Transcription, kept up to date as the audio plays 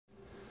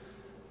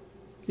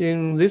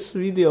In this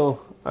video,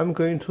 I'm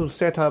going to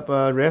set up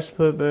a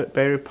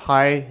Raspberry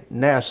Pi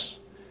NAS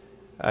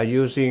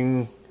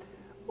using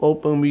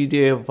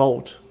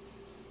OpenMediaVault.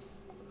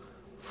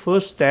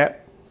 First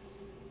step,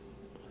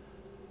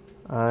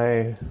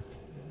 I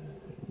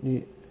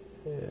need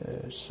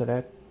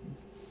select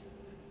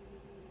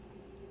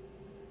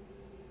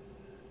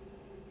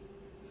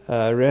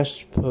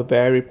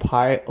Raspberry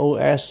Pi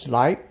OS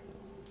Lite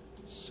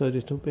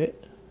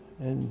 32-bit,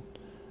 and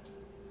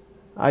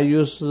I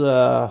use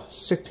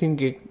 16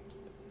 gig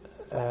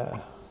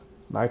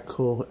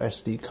micro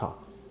SD card.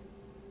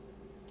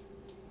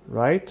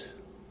 Right?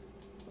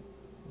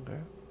 Okay.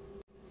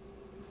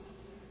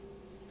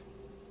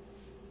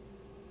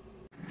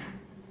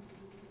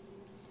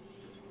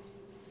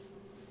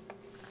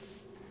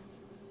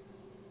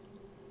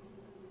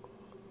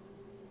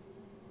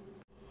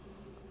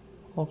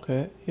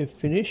 Okay, it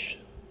finished.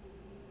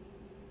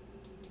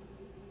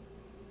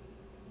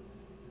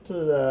 This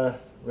is the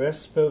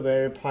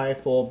Raspberry Pi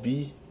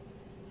 4B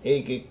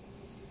 8 gig.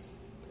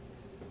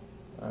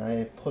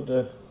 I put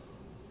the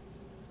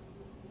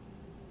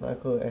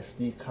micro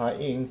SD card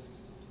in.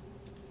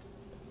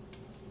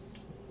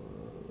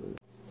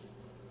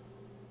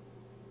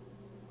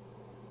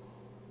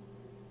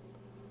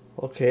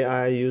 Okay,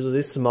 I use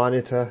this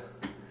monitor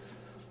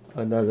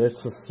and this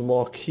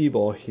small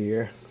keyboard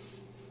here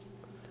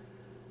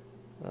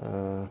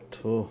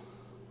to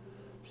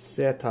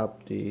set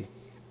up the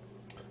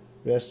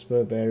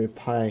Raspberry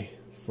Pi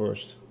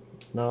first.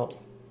 Now,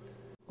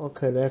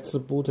 okay, let's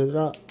boot it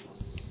up.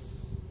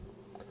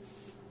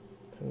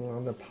 Turn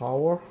on the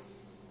power.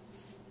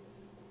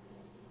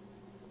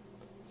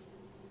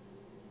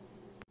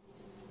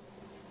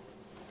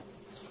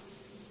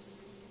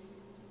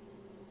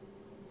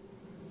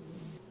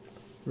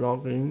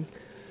 Log in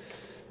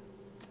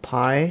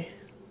Pi.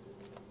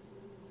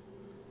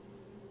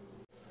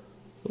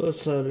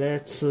 First,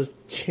 let's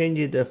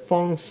change the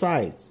font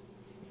size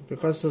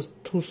because it's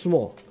too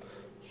small.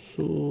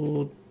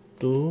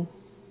 Sudo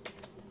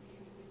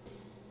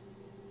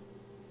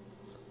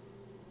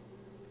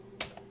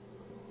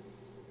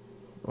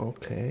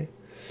okay,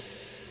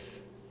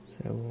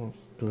 so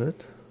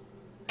good.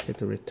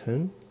 Hit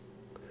return.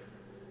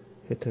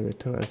 Hit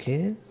return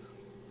again.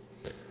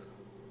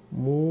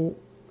 Move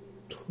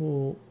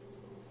to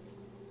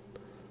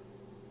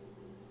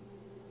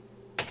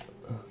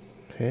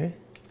okay.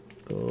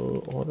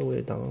 Go all the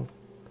way down.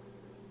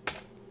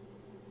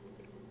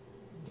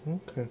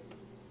 Okay.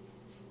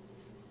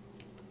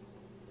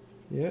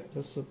 Yeah,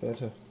 that's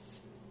better.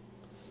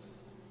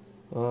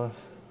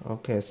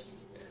 Okay.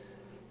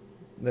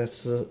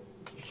 Let's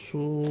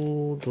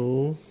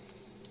sudo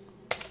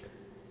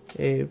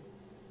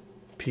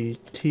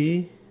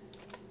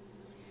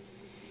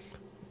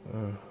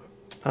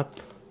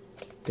apt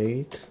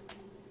update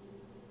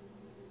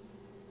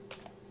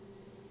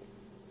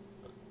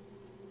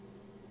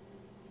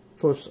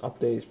first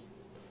update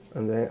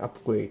and then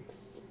upgrade.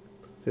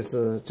 This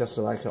is just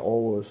like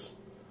always.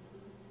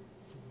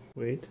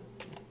 Wait,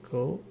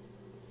 go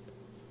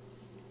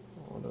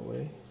all the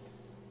way.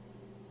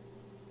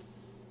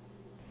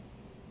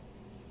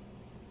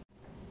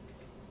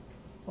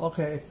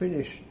 Okay,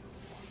 finish.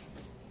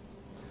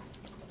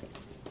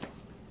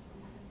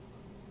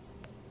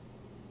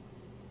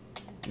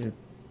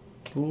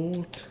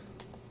 Reboot.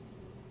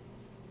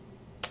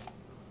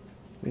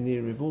 We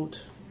need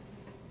reboot.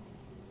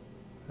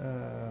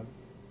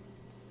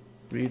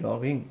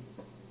 Re-log in.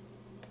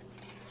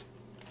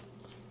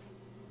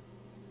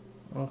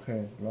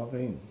 Okay, log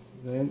in.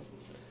 Then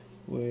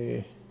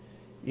we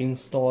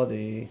install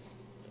the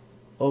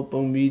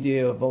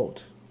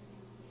OpenMediaVault.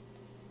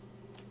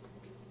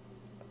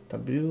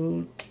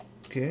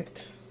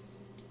 wget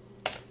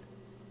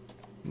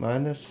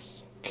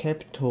minus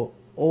capital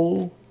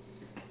O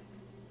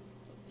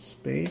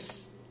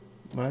space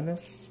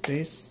minus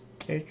space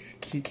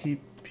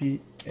HTTPS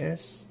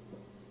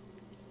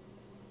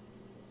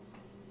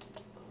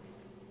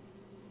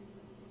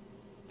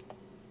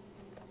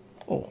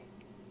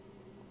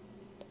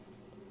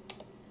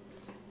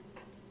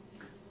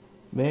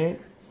main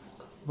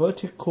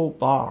vertical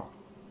bar.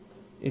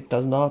 It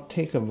does not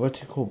take a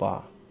vertical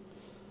bar.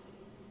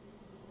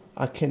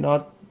 I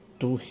cannot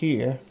do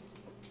here.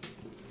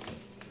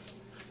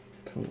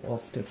 Turn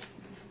off the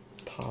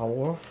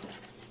power.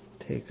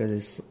 Take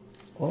this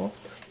off.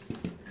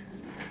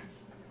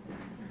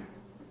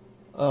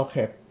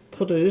 Okay,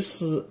 put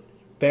this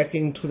back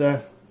into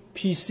the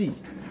PC.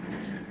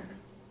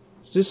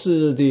 This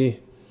is the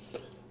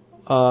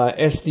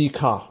SD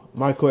card,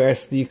 micro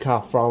SD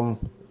card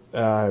from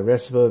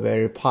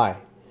Raspberry Pi.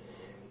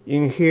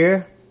 In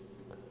here,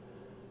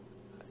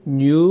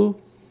 new,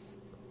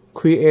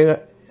 create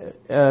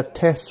a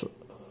text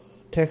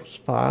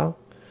file,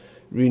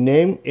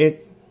 rename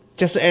it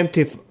just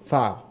empty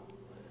file.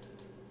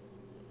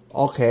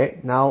 Okay,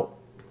 now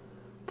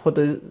put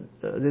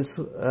this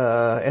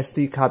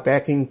SD card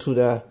back into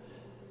the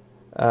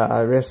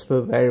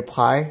Raspberry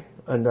Pi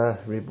and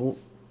reboot,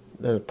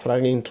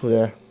 plug into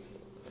the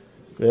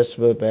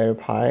Raspberry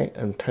Pi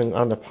and turn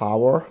on the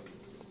power.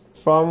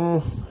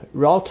 from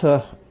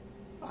router,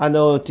 I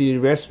know the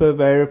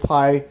Raspberry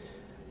Pi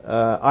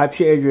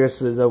IP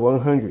address is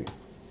 100.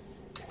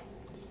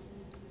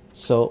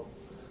 So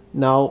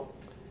now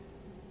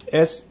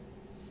SSH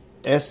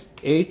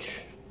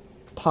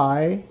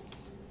Pi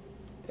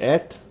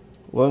at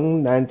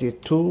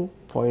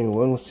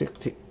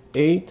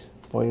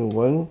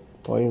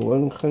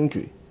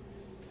 192.168.1.100.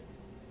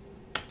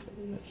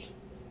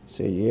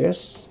 Say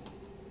yes.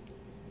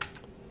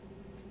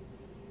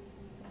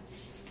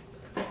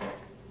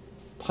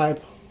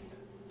 Type.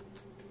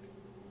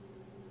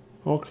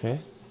 Okay.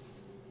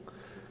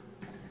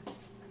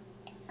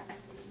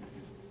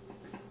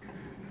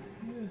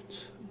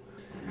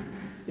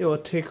 It will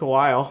take a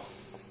while.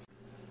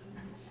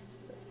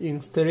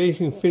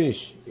 Installation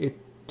finished. It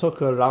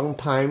took a long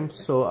time,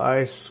 so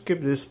I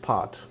skipped this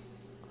part.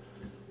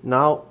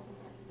 Now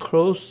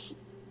close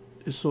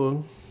this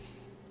one.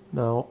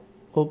 Now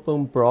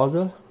open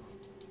browser.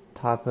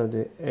 Type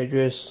the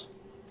address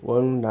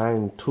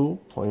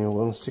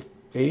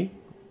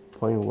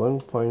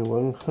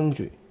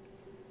 192.168.1.100.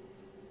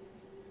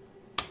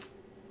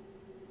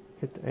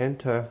 Hit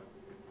enter.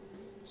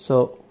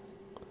 So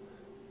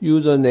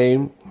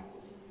username,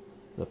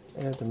 the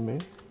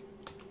admin,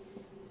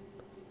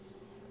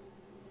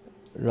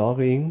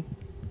 login,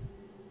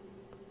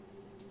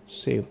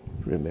 save,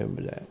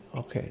 remember that.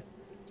 Okay,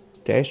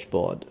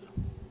 dashboard,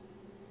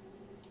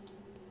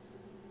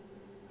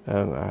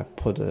 and I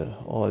put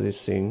all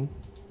this in.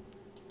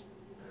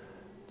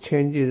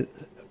 Change it,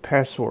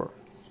 password,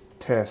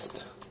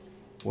 test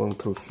 1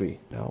 2 3.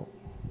 Now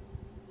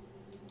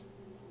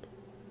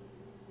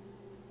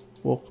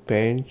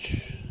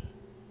workbench,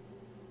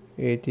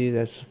 AD,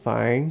 that's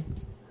fine.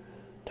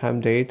 Time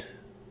date,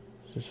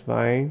 that's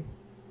fine.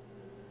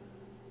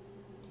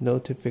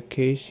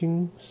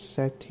 Notification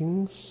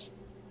settings,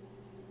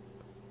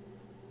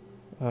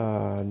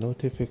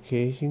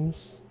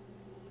 notifications,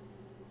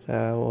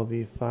 that will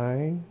be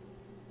fine.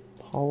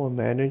 Power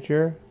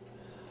manager.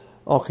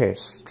 Okay,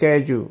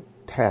 schedule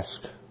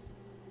task.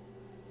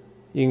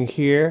 In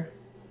here,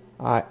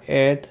 I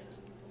add,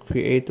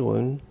 create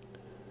one.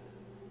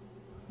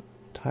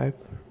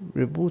 Type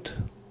reboot.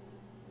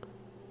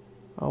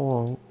 I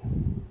want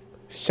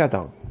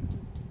shutdown.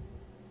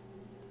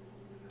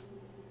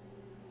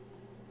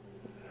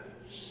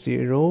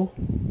 0.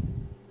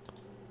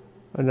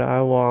 And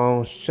I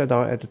want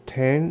shutdown at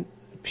 10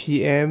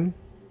 p.m.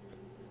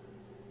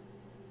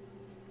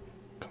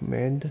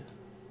 Command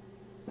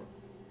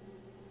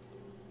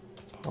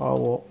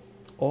power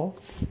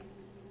off.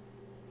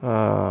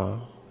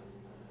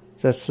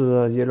 That's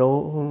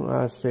yellow.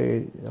 I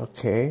say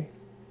okay.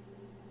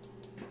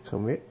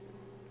 Commit.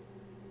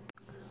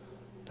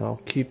 Now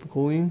keep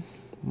going.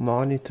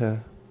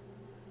 Monitor.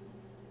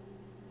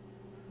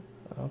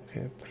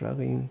 Okay, plug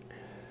in.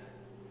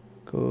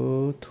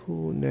 Go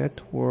to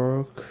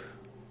network.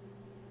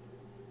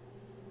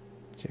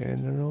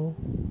 General.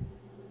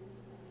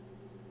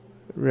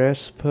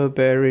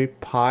 Raspberry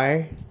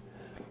Pi.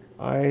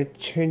 I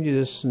change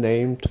this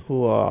name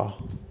to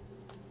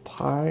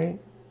Pi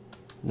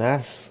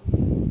NAS.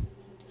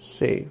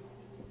 Save.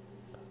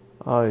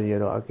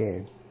 Yellow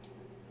again.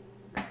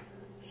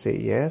 Say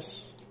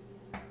yes.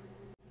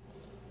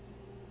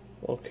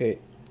 Okay,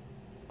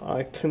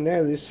 I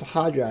connect this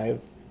hard drive.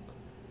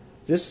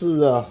 This is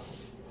a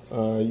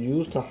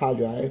used hard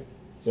drive.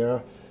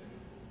 There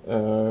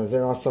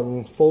are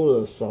some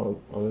folders on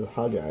the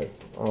hard drive.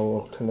 I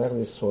will connect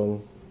this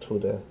one to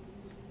the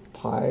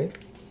Pi.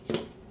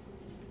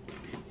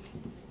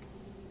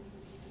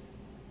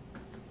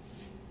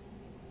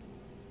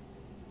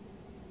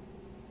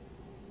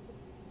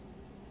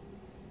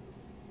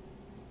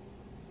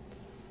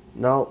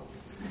 Now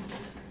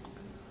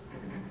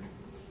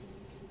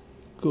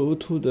go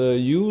to the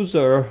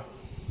user.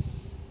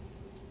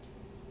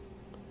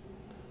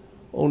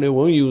 Only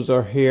one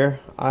user here.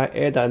 I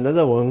add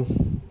another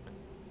one.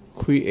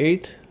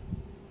 Create.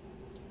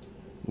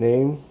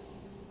 Name.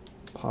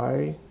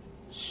 Pi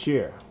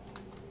share.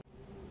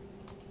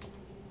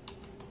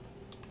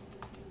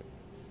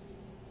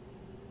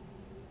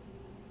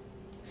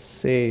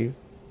 Save.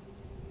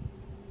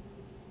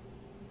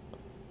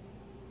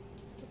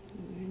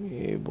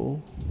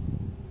 Enable.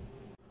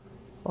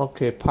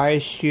 Okay, Pi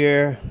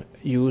share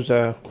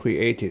user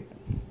created.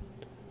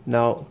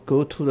 Now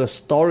go to the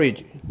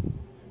storage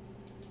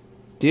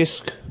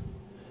disk.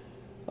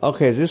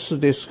 Okay, this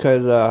disk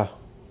is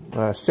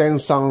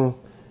Samsung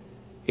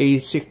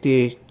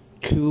A60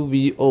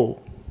 QVO.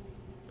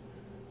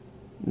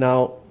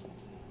 Now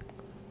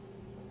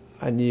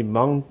I need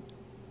mount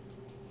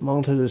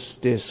this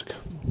disk.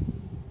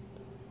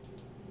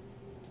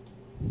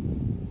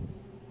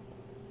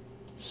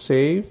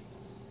 Save.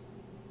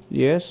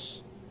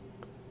 Yes.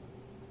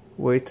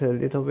 Wait a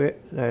little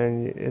bit,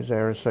 and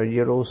there's a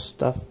yellow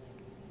stuff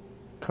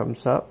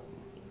comes up.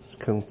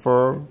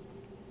 Confirm.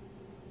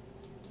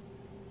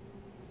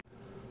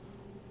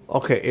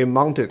 Okay, it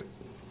mounted.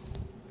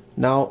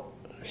 Now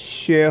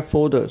share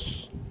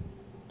folders.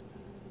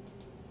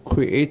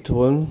 Create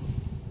one.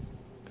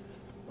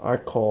 I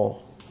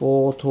call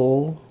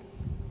photo,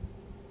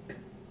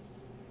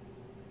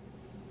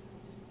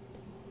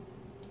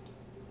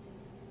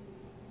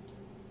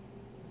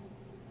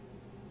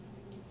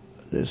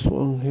 this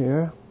one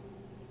here,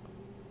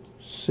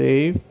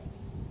 save,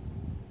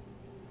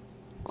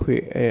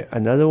 create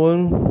another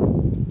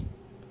one,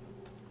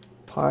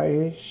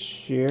 Pi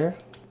share,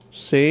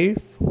 save,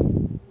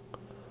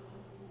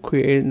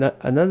 create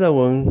another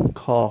one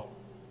called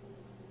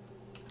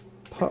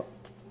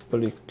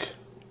public,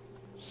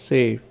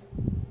 save.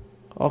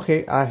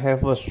 Okay, I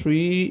have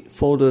 3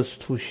 folders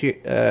to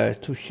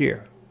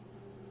share,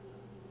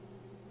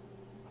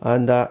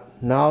 and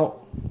now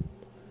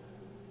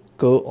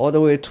go all the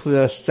way to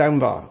the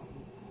sidebar,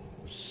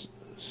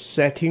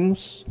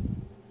 settings,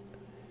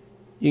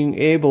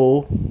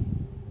 enable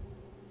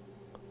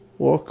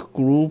work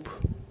group.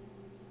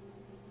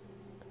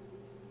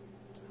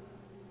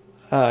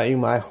 In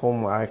my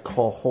home, I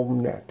call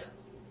HomeNet.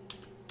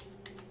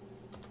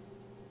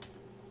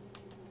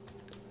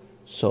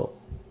 So,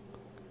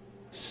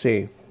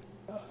 save,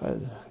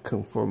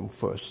 confirm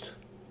first.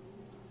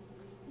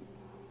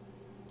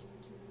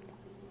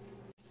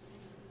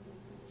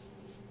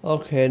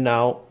 Okay,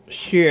 now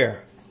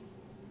share,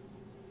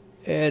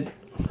 add,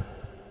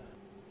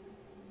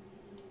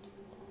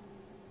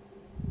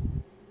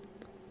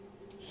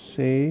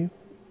 save,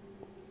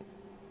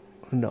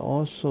 and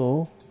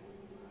also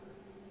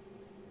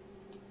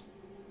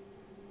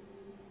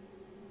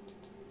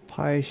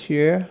Pi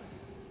share,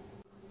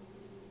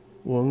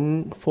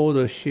 one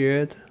folder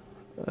shared,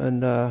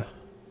 and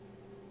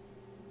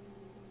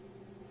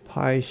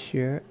Pi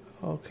share.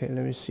 Okay,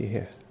 let me see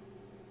here.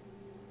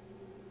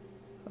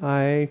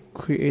 I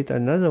create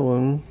another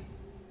one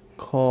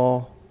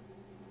called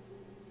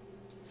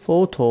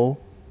photo,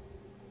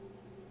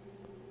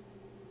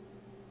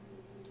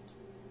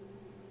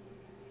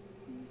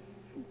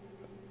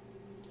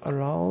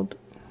 around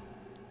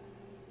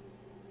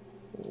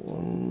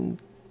 1,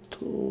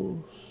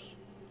 2.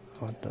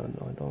 Oh,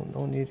 no,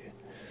 don't need it.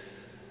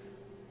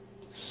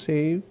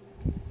 Save.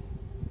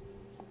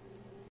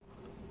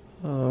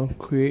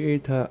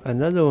 Create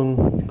another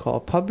one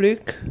called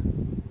public.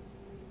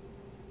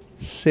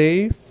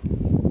 Save.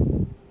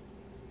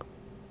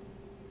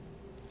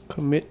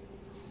 Commit.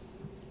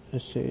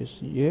 It says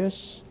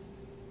yes.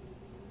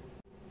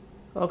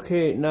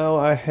 Okay, now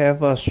I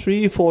have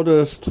 3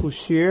 folders to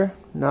share.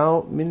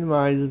 Now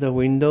minimize the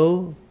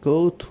window.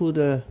 Go to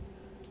the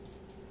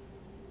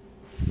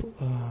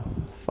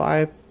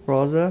file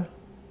browser.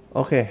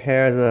 Okay,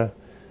 here's the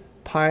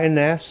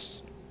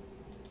PiNet.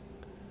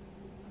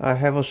 I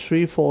have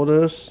 3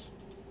 folders.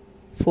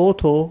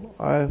 Photo,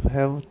 I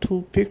have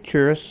 2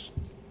 pictures.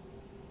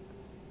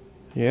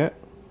 Yeah.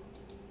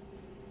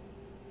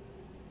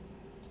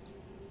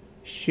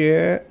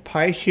 Share,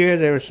 Pi share,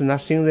 there is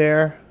nothing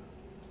there.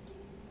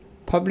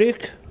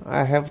 Public,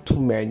 I have 2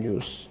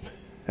 menus.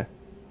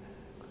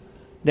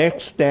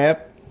 Next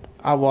step,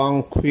 I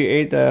want to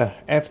create a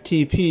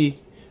FTP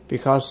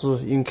because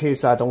in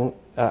case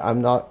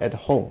I'm not at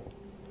home.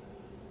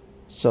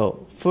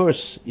 So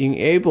first,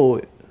 enable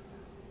it.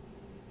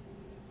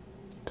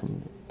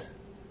 Commit.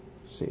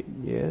 Say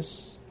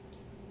yes.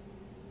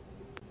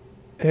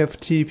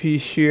 FTP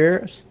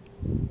shares.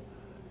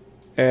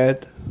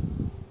 Add.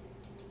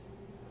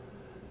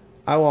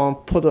 I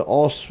want to put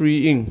all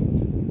 3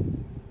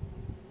 in.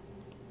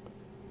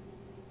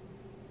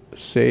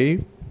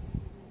 Save.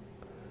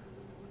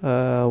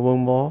 One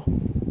more.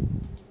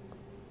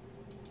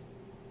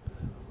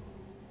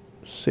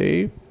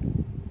 Save.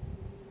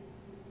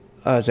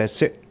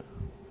 That's it.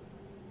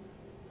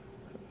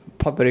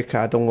 Public,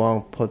 I don't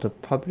want to put the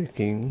public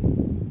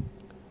in.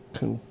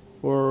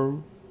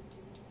 Confirm.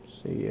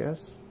 Say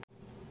yes.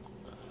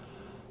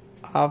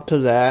 After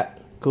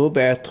that, go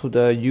back to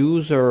the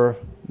user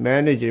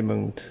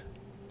management.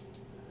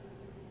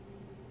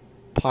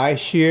 Pi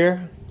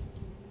share.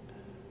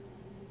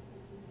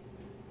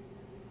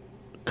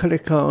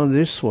 Click on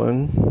this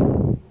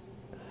one.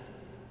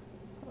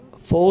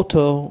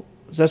 Photo,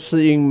 that's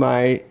in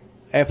my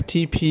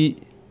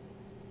FTP.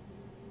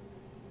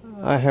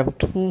 I have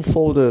 2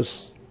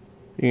 folders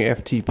in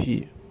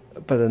FTP,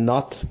 but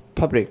not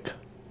public.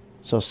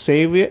 So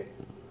save it.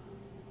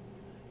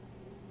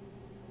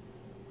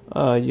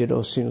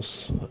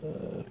 Things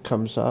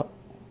comes up.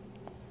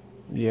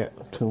 Yeah,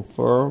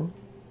 confirm.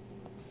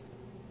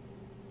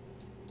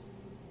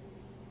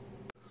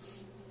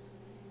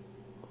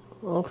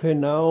 Okay,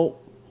 now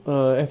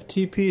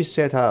FTP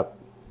setup.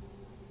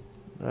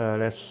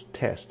 Let's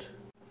test.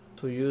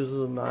 To use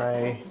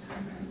my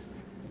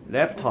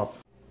laptop,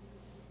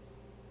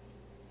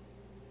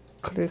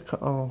 click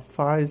on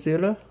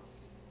FileZilla.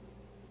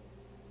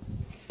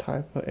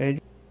 Type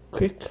edge.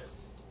 Quick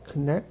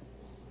connect.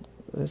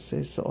 This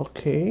is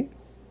okay.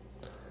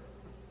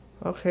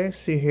 Okay,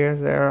 see here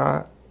there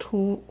are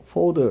 2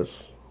 folders.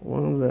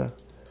 One the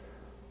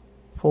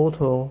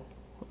photo.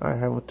 I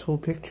have 2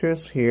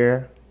 pictures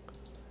here.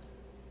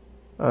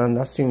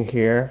 Nothing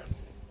here.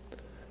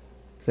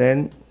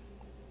 Then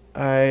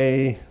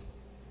I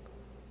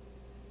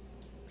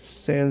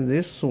send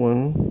this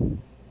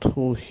one to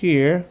to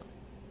here.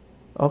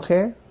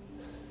 Okay.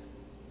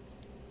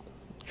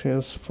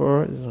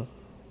 Transfer is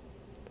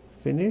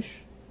finish.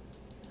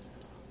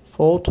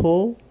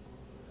 Photo.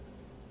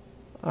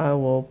 I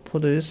will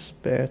put this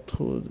back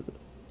to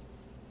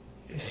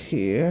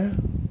here.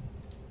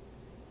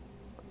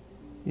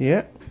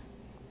 Yeah.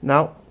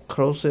 Now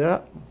close it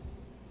up.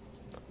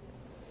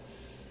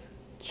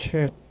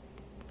 Check.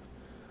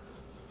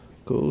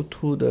 Go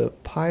to the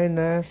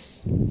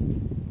PyNest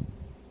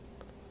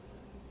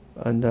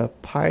and the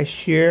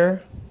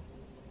PyShare.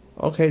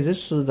 Okay,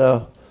 this is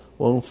the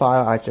one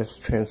file I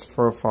just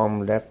transferred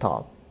from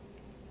laptop.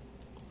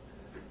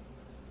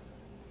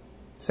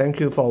 Thank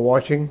you for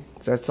watching.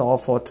 That's all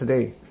for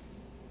today.